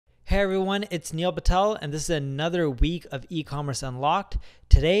Hey everyone, it's Neil Patel, and this is another week of e-commerce unlocked.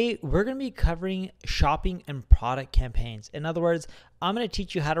 Today, we're going to be covering shopping and product campaigns. In other words, I'm going to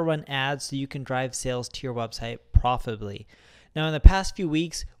teach you how to run ads so you can drive sales to your website profitably. Now, in the past few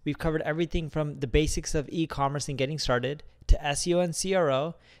weeks, we've covered everything from the basics of e-commerce and getting started to SEO and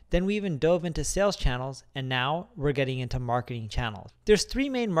CRO. Then we even dove into sales channels, and now we're getting into marketing channels. There's three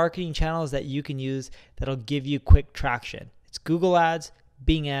main marketing channels that you can use that'll give you quick traction. It's Google Ads,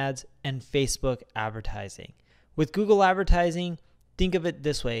 Bing Ads, and Facebook advertising. With Google advertising, think of it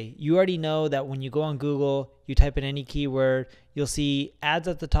this way. You already know that when you go on Google, you type in any keyword, you'll see ads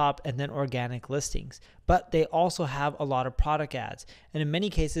at the top and then organic listings. But they also have a lot of product ads. And in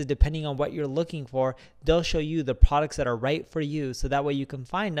many cases, depending on what you're looking for, they'll show you the products that are right for you so that way you can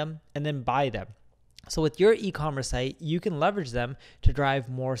find them and then buy them. So with your e-commerce site, you can leverage them to drive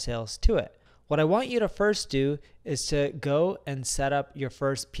more sales to it. What I want you to first do is to go and set up your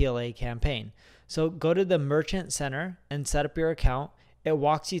first PLA campaign. So go to the Merchant Center and set up your account. It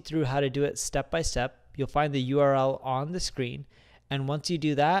walks you through how to do it step by step. You'll find the URL on the screen. And once you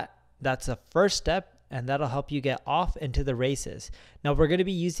do that, that's the first step, and that'll help you get off into the races. Now we're going to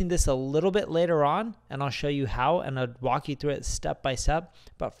be using this a little bit later on, and I'll show you how, and I'll walk you through it step by step.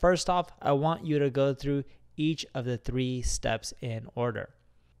 But first off, I want you to go through each of the three steps in order.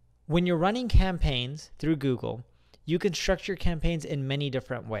 When you're running campaigns through Google, you can structure campaigns in many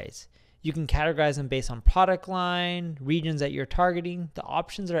different ways. You can categorize them based on product line, regions that you're targeting. The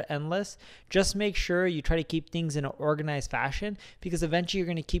options are endless. Just make sure you try to keep things in an organized fashion, because eventually you're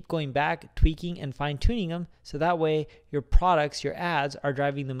going to keep going back, tweaking and fine-tuning them, so that way your products, your ads, are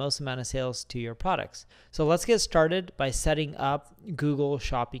driving the most amount of sales to your products. So let's get started by setting up Google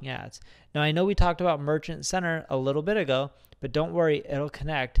Shopping Ads. Now I know we talked about Merchant Center a little bit ago, but don't worry, it'll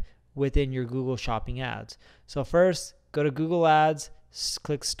connect within your Google Shopping Ads. So first, go to Google Ads,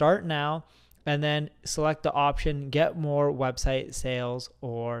 click Start Now, and then select the option Get More Website Sales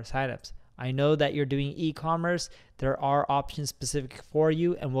or Signups. I know that you're doing e-commerce. There are options specific for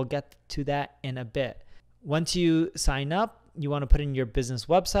you, and we'll get to that in a bit. Once you sign up, you want to put in your business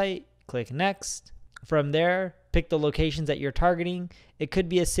website, click Next. From there, pick the locations that you're targeting. It could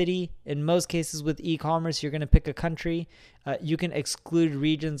be a city. In most cases with e-commerce, you're going to pick a country. You can exclude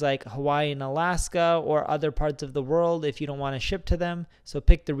regions like Hawaii and Alaska or other parts of the world if you don't want to ship to them. So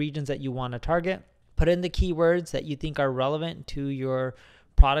pick the regions that you want to target. Put in the keywords that you think are relevant to your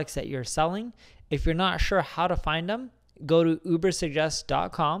products that you're selling. If you're not sure how to find them, go to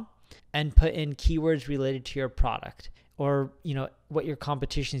ubersuggest.com and put in keywords related to your product, or what your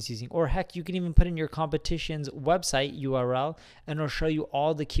competition is using. Or heck, you can even put in your competition's website URL, and it'll show you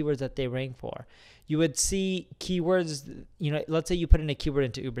all the keywords that they rank for. You would see keywords, let's say you put in a keyword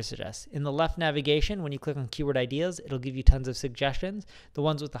into Ubersuggest. In the left navigation, when you click on keyword ideas, it'll give you tons of suggestions. The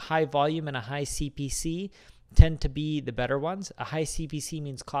ones with a high volume and a high CPC tend to be the better ones. A high CPC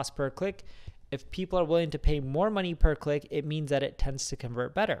means cost per click. If people are willing to pay more money per click, it means that it tends to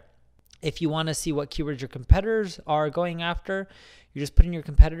convert better. If you want to see what keywords your competitors are going after, you just put in your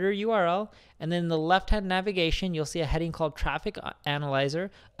competitor URL, and then in the left-hand navigation, you'll see a heading called Traffic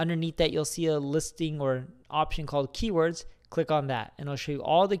Analyzer. Underneath that, you'll see a listing or option called Keywords. Click on that, and it'll show you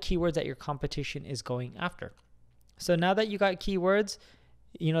all the keywords that your competition is going after. So now that you got keywords,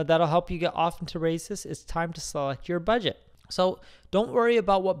 that'll help you get off into races. It's time to select your budget. So don't worry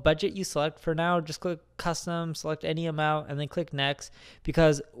about what budget you select. For now, just click custom, select any amount, and then click next,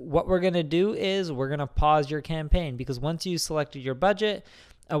 because what we're going to do is we're going to pause your campaign, because once you selected your budget,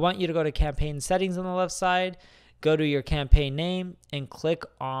 I want you to go to campaign settings on the left side, go to your campaign name, and click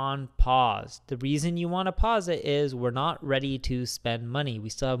on pause. The reason you want to pause it is we're not ready to spend money. We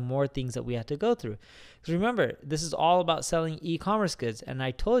still have more things that we have to go through. Because remember, this is all about selling e-commerce goods, and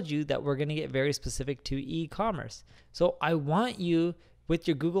I told you that we're going to get very specific to e-commerce. So I want you, with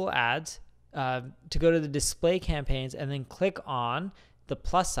your Google Ads, to go to the display campaigns and then click on the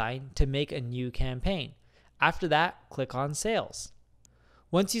plus sign to make a new campaign. After that, click on sales.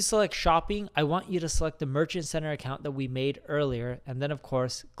 Once you select shopping, I want you to select the Merchant Center account that we made earlier, and then of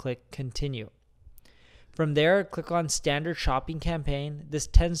course, click continue. From there, click on standard shopping campaign. This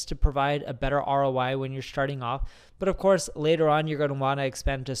tends to provide a better ROI when you're starting off, but of course, later on, you're going to want to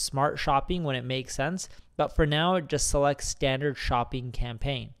expand to smart shopping when it makes sense. But for now, just select standard shopping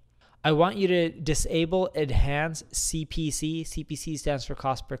campaign. I want you to disable enhance CPC. CPC stands for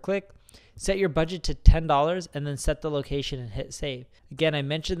cost per click. Set your budget to $10 and then set the location and hit save. Again, I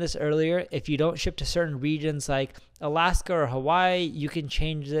mentioned this earlier. If you don't ship to certain regions like Alaska or Hawaii, you can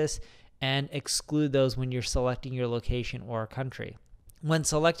change this and exclude those when you're selecting your location or country. When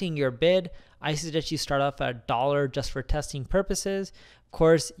selecting your bid, I suggest you start off at $1 just for testing purposes. Of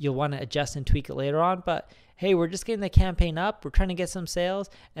course, you'll want to adjust and tweak it later on, but hey, we're just getting the campaign up, we're trying to get some sales,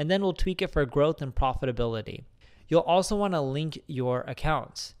 and then we'll tweak it for growth and profitability. You'll also want to link your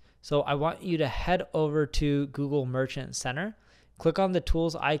accounts. So I want you to head over to Google Merchant Center, click on the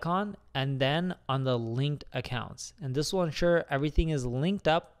tools icon, and then on the linked accounts. And this will ensure everything is linked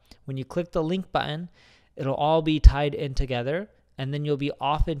up. When you click the link button, it'll all be tied in together, and then you'll be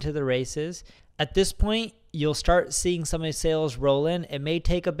off into the races. At this point, you'll start seeing some of the sales roll in. It may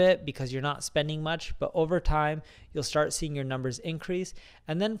take a bit because you're not spending much, but over time, you'll start seeing your numbers increase.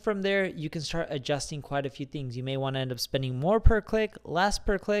 And then from there, you can start adjusting quite a few things. You may want to end up spending more per click, less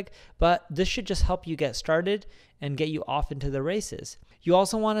per click, but this should just help you get started and get you off into the races. You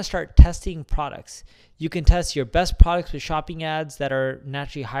also want to start testing products. You can test your best products with shopping ads that are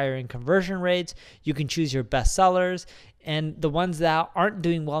naturally higher in conversion rates. You can choose your best sellers, and the ones that aren't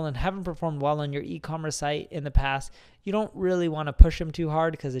doing well and haven't performed well on your e-commerce site in the past, you don't really want to push them too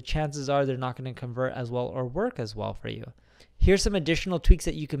hard because the chances are they're not going to convert as well or work as well for you. Here's some additional tweaks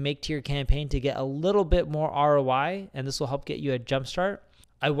that you can make to your campaign to get a little bit more ROI, and this will help get you a jump start.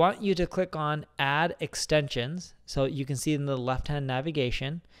 I want you to click on Add Extensions, so you can see in the left-hand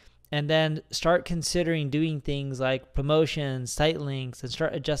navigation, and then start considering doing things like promotions, site links, and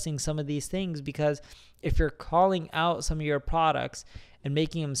start adjusting some of these things, because if you're calling out some of your products and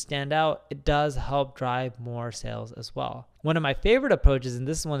making them stand out, it does help drive more sales as well. One of my favorite approaches, and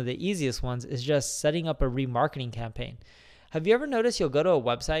this is one of the easiest ones, is just setting up a remarketing campaign. Have you ever noticed you'll go to a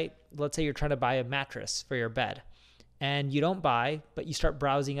website, let's say you're trying to buy a mattress for your bed, and you don't buy, but you start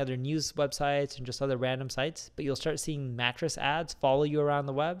browsing other news websites and just other random sites, but you'll start seeing mattress ads follow you around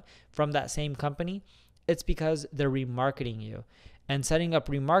the web from that same company. It's because they're remarketing you. And setting up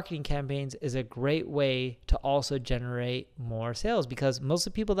remarketing campaigns is a great way to also generate more sales, because most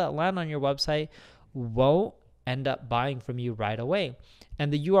of the people that land on your website won't end up buying from you right away.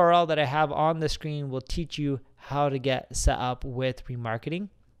 And the URL that I have on the screen will teach you how to get set up with remarketing.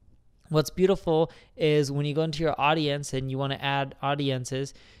 What's beautiful is when you go into your audience and you want to add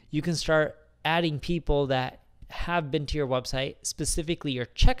audiences, you can start adding people that have been to your website, specifically your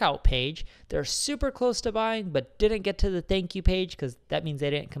checkout page. They're super close to buying but didn't get to the thank you page because that means they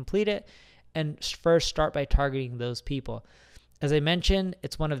didn't complete it. And first start by targeting those people. As I mentioned,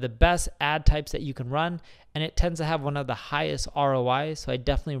 it's one of the best ad types that you can run, and it tends to have one of the highest ROIs, so I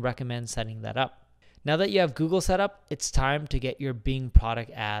definitely recommend setting that up. Now that you have Google set up, it's time to get your Bing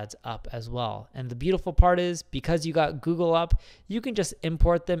product ads up as well. And the beautiful part is, because you got Google up, you can just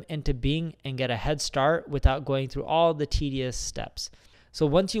import them into Bing and get a head start without going through all the tedious steps. So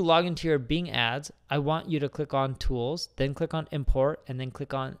once you log into your Bing ads, I want you to click on Tools, then click on Import, and then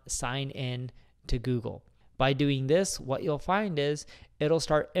click on Sign In to Google. By doing this, what you'll find is it'll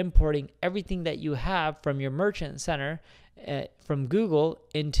start importing everything that you have from your Merchant Center from Google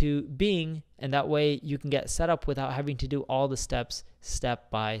into Bing, and that way you can get set up without having to do all the steps step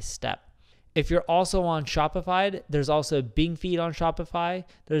by step. If you're also on Shopify, there's also a Bing feed on Shopify.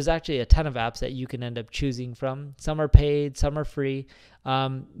 There's actually a ton of apps that you can end up choosing from. Some are paid, some are free,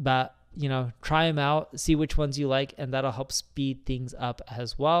 but try them out, see which ones you like, and that'll help speed things up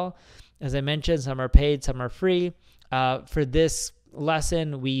as well. As I mentioned, some are paid, some are free. For this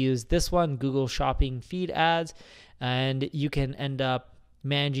lesson, we use this one, Google Shopping Feed Ads, and you can end up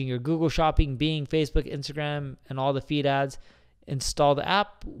managing your Google Shopping, Bing, Facebook, Instagram, and all the feed ads. Install the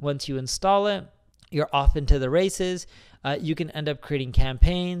app. Once you install it, you're off into the races. You can end up creating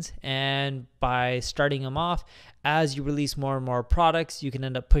campaigns, and by starting them off, as you release more and more products, you can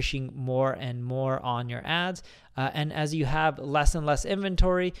end up pushing more and more on your ads. And as you have less and less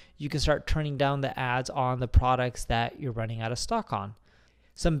inventory, you can start turning down the ads on the products that you're running out of stock on.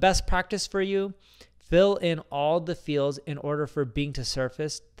 Some best practice for you: fill in all the fields in order for Bing to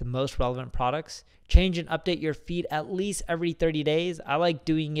surface the most relevant products. Change and update your feed at least every 30 days. I like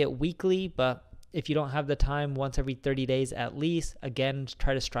doing it weekly, but if you don't have the time, once every 30 days at least. Again,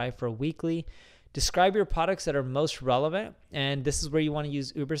 try to strive for weekly. Describe your products that are most relevant, and this is where you want to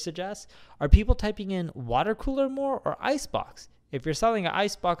use Ubersuggest. Are people typing in water cooler more or icebox? If you're selling an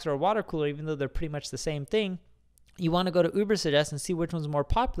icebox or a water cooler, even though they're pretty much the same thing, you want to go to Ubersuggest and see which one's more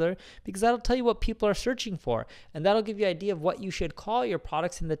popular, because that'll tell you what people are searching for, and that'll give you an idea of what you should call your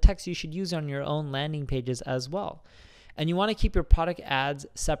products and the text you should use on your own landing pages as well. And you want to keep your product ads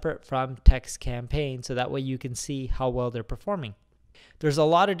separate from text campaigns, so that way you can see how well they're performing. There's a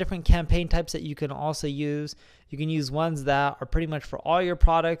lot of different campaign types that you can also use. You can use ones that are pretty much for all your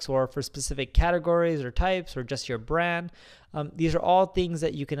products or for specific categories or types or just your brand. These are all things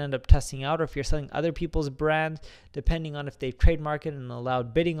that you can end up testing out, or if you're selling other people's brands, depending on if they've trademarked it and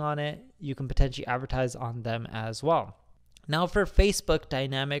allowed bidding on it, you can potentially advertise on them as well. Now for Facebook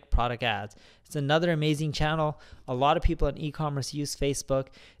dynamic product ads. It's another amazing channel. A lot of people in e-commerce use Facebook.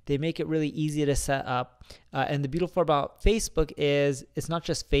 They make it really easy to set up. And the beautiful part about Facebook is it's not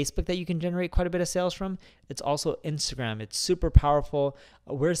just Facebook that you can generate quite a bit of sales from. It's also Instagram. It's super powerful.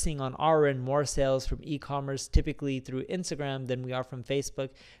 We're seeing on our end more sales from e-commerce typically through Instagram than we are from Facebook.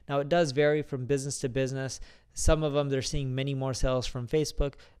 Now it does vary from business to business. Some of them, they're seeing many more sales from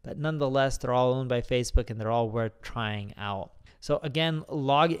Facebook, but nonetheless, they're all owned by Facebook and they're all worth trying out. So again,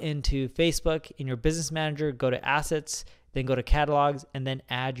 log into Facebook in your business manager, go to assets, then go to catalogs, and then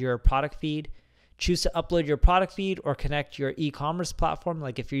add your product feed. Choose to upload your product feed or connect your e-commerce platform.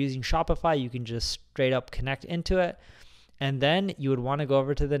 Like if you're using Shopify, you can just straight up connect into it. And then you would want to go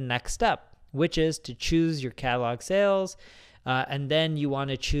over to the next step, which is to choose your catalog sales. And then you want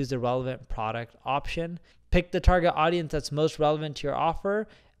to choose the relevant product option. Pick the target audience that's most relevant to your offer,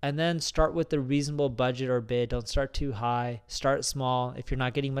 and then start with the reasonable budget or bid. Don't start too high. Start small. If you're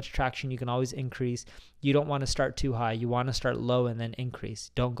not getting much traction, you can always increase. You don't want to start too high. You want to start low and then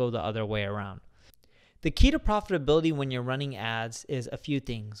increase. Don't go the other way around. The key to profitability when you're running ads is a few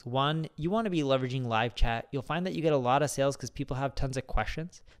things. One, you want to be leveraging live chat. You'll find that you get a lot of sales because people have tons of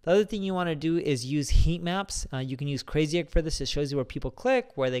questions. The other thing you want to do is use heat maps. You can use Crazy Egg for this. It shows you where people click,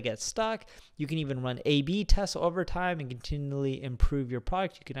 where they get stuck. You can even run A/B tests over time and continually improve your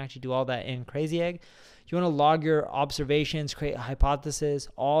product. You can actually do all that in Crazy Egg. You want to log your observations, create a hypothesis,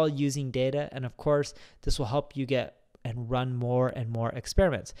 all using data. And of course, this will help you get and run more and more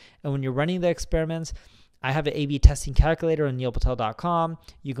experiments. And when you're running the experiments, I have an A/B testing calculator on neilpatel.com.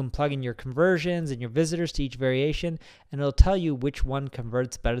 You can plug in your conversions and your visitors to each variation, and it'll tell you which one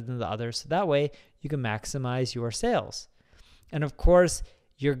converts better than the other. So that way you can maximize your sales. And of course,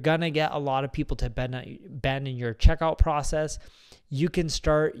 you're gonna get a lot of people to abandon your checkout process. You can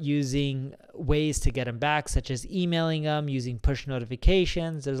start using ways to get them back, such as emailing them, using push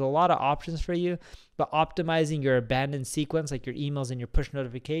notifications. There's a lot of options for you, but optimizing your abandoned sequence, like your emails and your push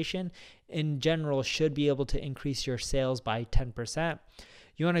notification, in general should be able to increase your sales by 10%.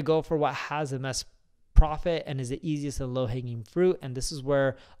 You wanna go for what has the best profit and is the easiest and low-hanging fruit, and this is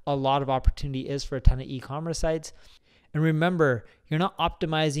where a lot of opportunity is for a ton of e-commerce sites. And remember, you're not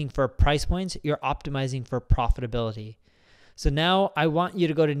optimizing for price points, you're optimizing for profitability. So now I want you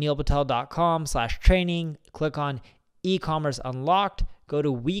to go to neilpatel.com/training, click on e-commerce unlocked, go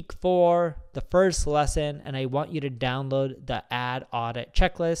to week 4, the first lesson, and I want you to download the ad audit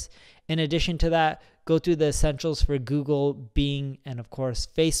checklist. In addition to that, go through the essentials for Google, Bing, and of course,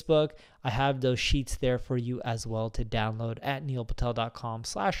 Facebook. I have those sheets there for you as well to download at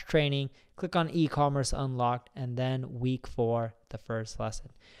neilpatel.com/training. Click on e-commerce unlocked and then week 4, the first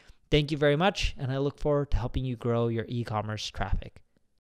lesson. Thank you very much, and I look forward to helping you grow your e-commerce traffic.